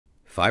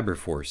Fiber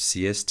Force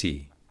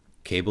CST,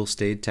 cable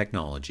stayed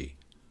technology.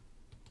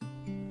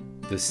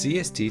 The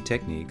CST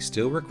technique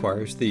still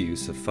requires the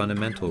use of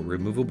fundamental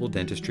removable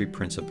dentistry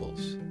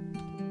principles.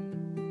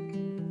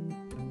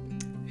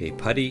 A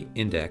putty,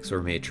 index,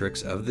 or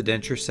matrix of the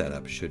denture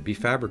setup should be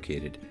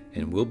fabricated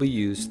and will be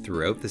used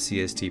throughout the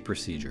CST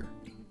procedure.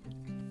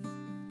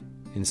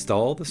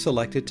 Install the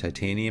selected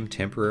titanium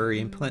temporary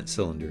implant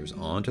cylinders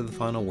onto the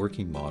final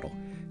working model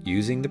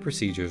using the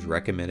procedures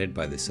recommended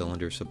by the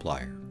cylinder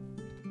supplier.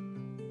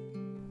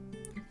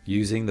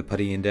 Using the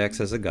putty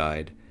index as a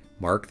guide,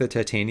 mark the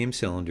titanium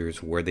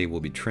cylinders where they will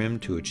be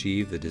trimmed to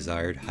achieve the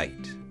desired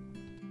height.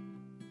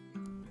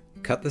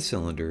 Cut the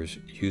cylinders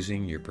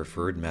using your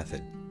preferred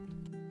method.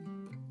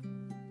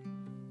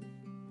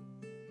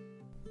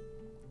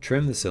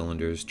 Trim the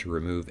cylinders to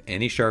remove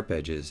any sharp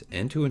edges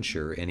and to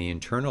ensure any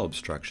internal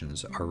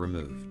obstructions are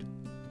removed.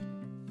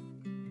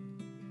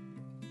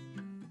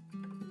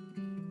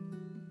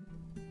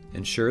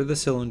 Ensure the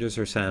cylinders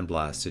are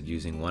sandblasted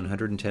using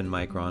 110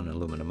 micron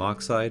aluminum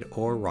oxide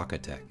or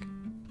Rockatech.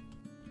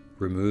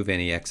 Remove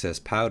any excess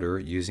powder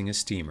using a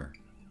steamer.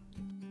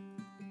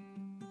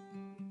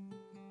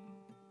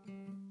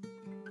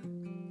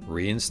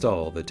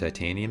 Reinstall the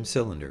titanium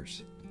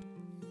cylinders.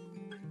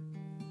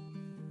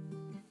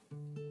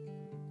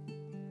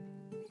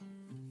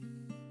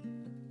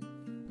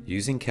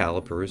 Using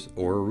calipers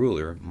or a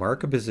ruler,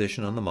 mark a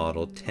position on the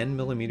model 10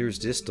 mm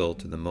distal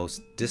to the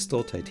most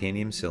distal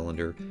titanium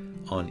cylinder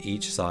on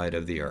each side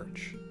of the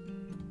arch.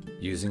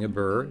 Using a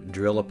burr,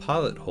 drill a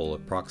pilot hole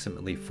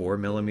approximately 4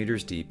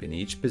 mm deep in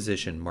each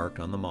position marked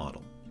on the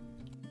model.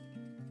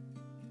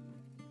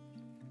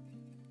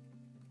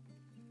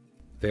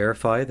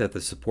 Verify that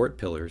the support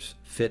pillars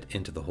fit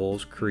into the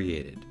holes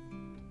created.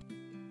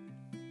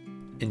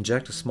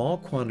 Inject a small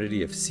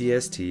quantity of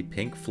CST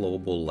pink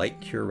flowable light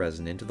cure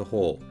resin into the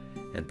hole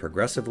and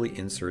progressively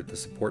insert the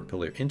support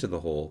pillar into the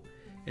hole,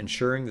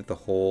 ensuring that the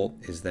hole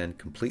is then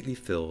completely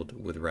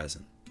filled with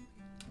resin.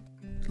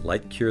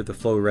 Light cure the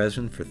flow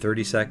resin for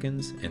 30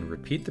 seconds and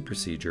repeat the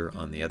procedure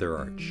on the other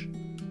arch.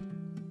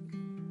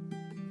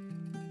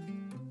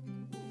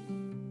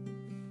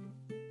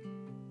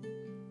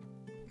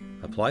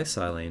 Apply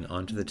silane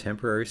onto the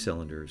temporary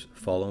cylinders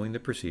following the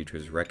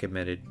procedures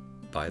recommended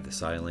by the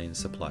silane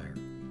supplier.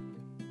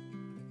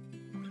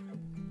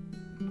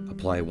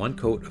 Apply 1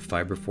 coat of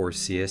Fiber Force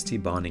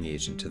CST bonding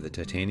agent to the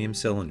titanium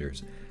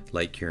cylinders,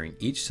 light curing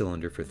each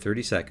cylinder for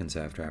 30 seconds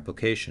after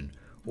application,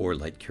 or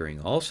light curing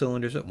all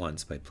cylinders at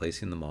once by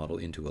placing the model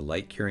into a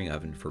light curing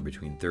oven for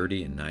between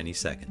 30 and 90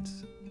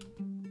 seconds.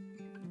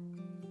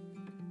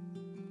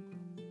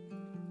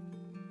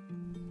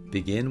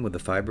 Begin with the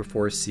Fiber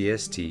Force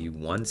CST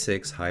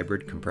 1/6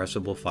 hybrid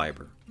compressible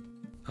fiber.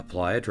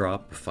 Apply a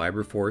drop of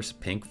Fiber Force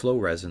pink flow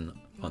resin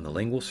on the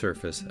lingual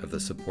surface of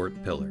the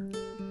support pillar.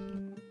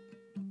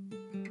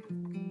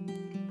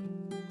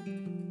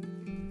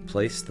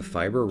 Place the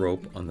fiber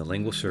rope on the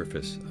lingual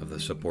surface of the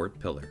support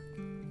pillar.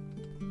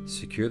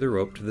 Secure the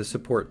rope to the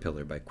support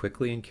pillar by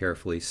quickly and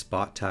carefully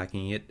spot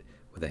tacking it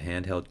with a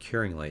handheld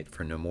curing light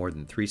for no more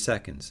than 3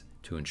 seconds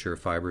to ensure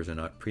fibers are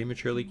not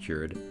prematurely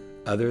cured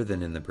other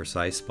than in the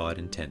precise spot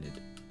intended.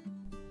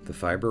 The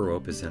fiber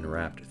rope is then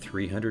wrapped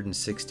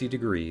 360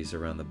 degrees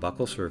around the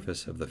buccal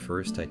surface of the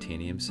first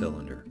titanium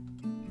cylinder.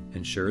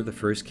 Ensure the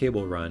first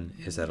cable run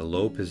is at a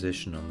low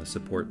position on the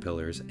support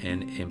pillars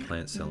and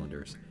implant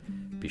cylinders.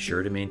 Be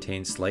sure to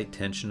maintain slight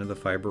tension of the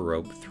fiber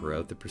rope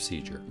throughout the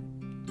procedure.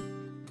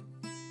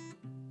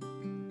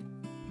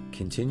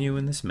 Continue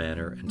in this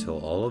manner until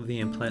all of the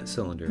implant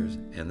cylinders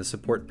and the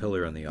support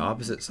pillar on the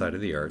opposite side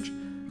of the arch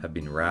have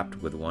been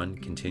wrapped with one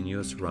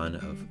continuous run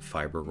of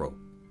fiber rope.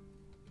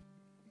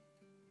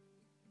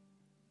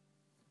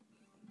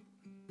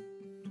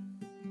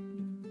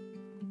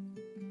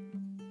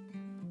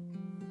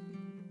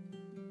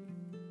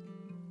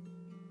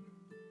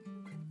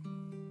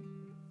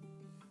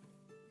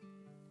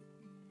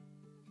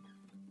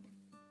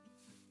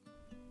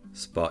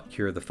 Spot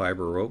cure the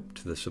fiber rope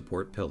to the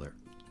support pillar.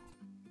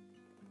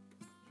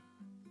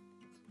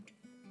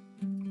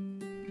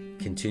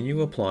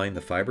 Continue applying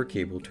the fiber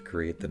cable to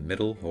create the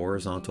middle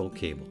horizontal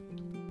cable.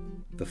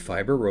 The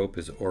fiber rope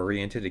is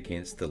oriented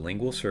against the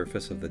lingual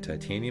surface of the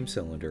titanium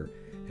cylinder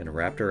and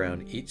wrapped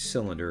around each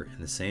cylinder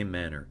in the same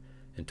manner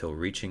until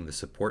reaching the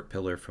support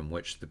pillar from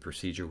which the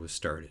procedure was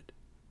started.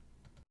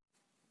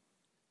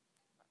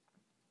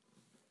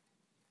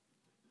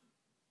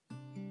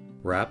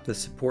 Wrap the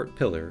support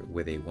pillar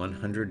with a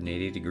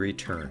 180-degree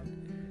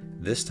turn.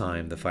 This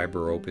time the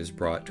fiber rope is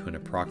brought to an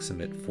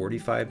approximate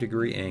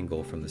 45-degree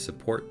angle from the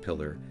support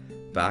pillar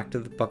back to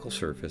the buccal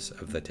surface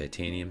of the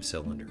titanium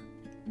cylinder.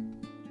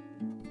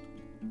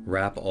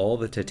 Wrap all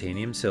the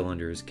titanium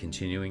cylinders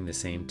continuing the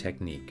same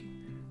technique.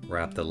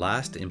 Wrap the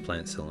last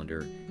implant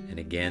cylinder and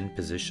again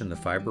position the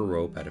fiber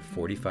rope at a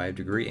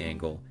 45-degree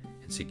angle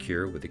and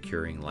secure with a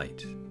curing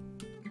light.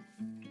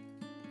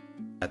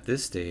 At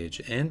this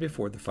stage, and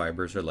before the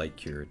fibers are light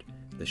cured,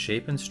 the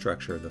shape and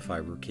structure of the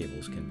fiber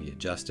cables can be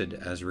adjusted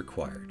as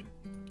required.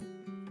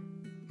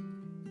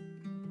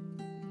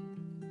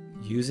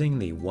 Using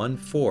the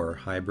 1-4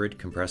 hybrid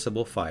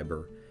compressible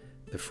fiber,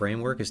 the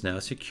framework is now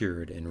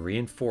secured and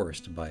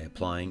reinforced by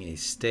applying a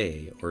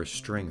stay or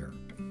stringer.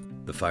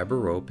 The fiber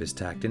rope is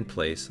tacked in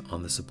place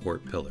on the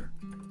support pillar.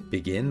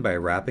 Begin by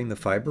wrapping the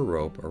fiber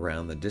rope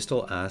around the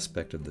distal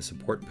aspect of the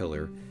support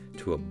pillar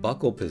to a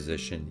buckle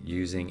position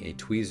using a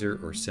tweezer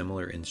or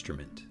similar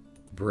instrument.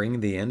 Bring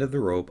the end of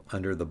the rope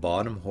under the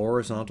bottom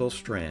horizontal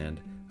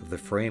strand of the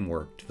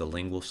framework to the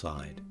lingual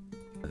side.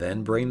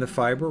 Then bring the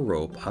fiber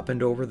rope up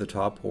and over the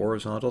top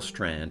horizontal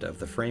strand of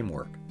the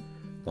framework.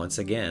 Once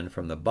again,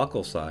 from the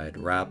buckle side,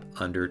 wrap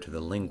under to the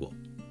lingual.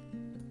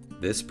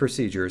 This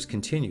procedure is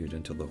continued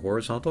until the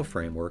horizontal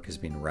framework has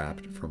been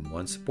wrapped from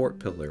one support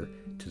pillar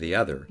to the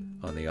other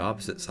on the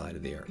opposite side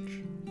of the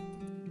arch.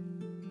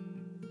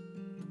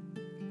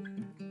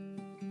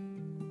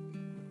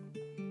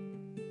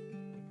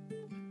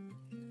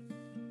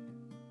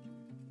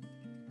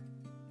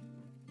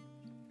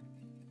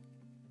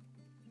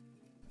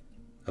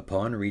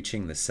 Upon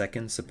reaching the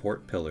second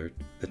support pillar,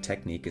 the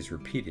technique is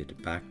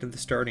repeated back to the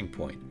starting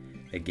point,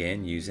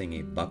 again using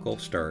a buckle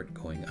start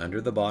going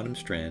under the bottom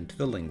strand to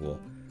the lingual,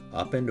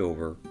 up and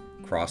over,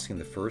 crossing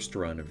the first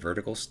run of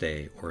vertical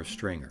stay or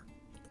stringer.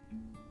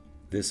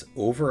 This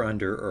over,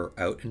 under, or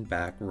out and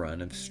back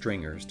run of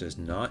stringers does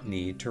not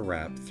need to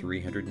wrap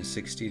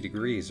 360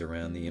 degrees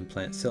around the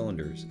implant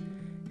cylinders.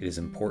 It is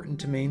important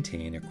to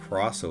maintain a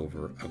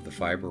crossover of the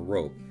fiber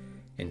rope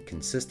and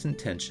consistent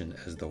tension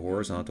as the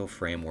horizontal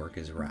framework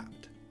is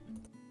wrapped.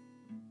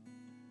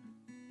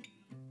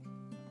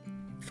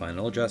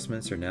 Final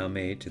adjustments are now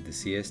made to the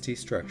CST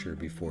structure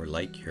before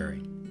light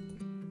curing.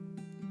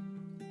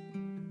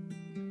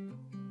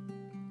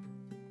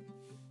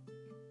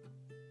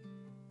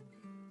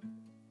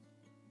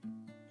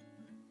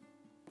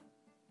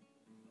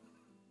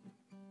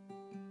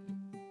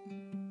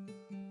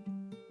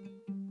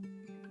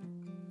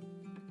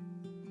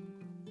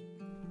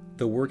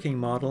 The working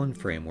model and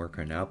framework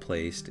are now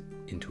placed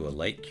into a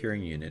light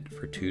curing unit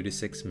for 2 to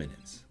 6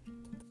 minutes.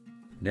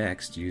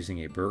 Next,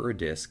 using a burr or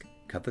disc,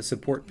 cut the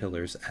support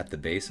pillars at the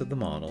base of the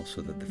model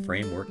so that the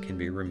framework can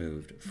be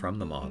removed from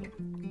the model.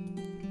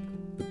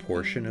 The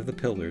portion of the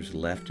pillars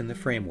left in the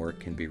framework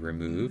can be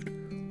removed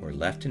or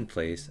left in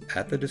place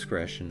at the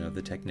discretion of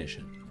the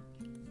technician.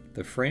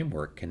 The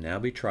framework can now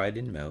be tried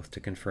in mouth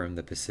to confirm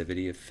the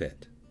passivity of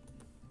fit.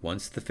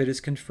 Once the fit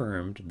is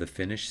confirmed, the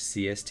finished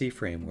CST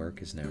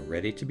framework is now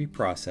ready to be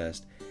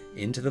processed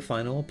into the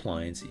final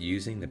appliance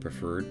using the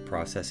preferred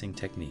processing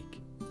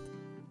technique.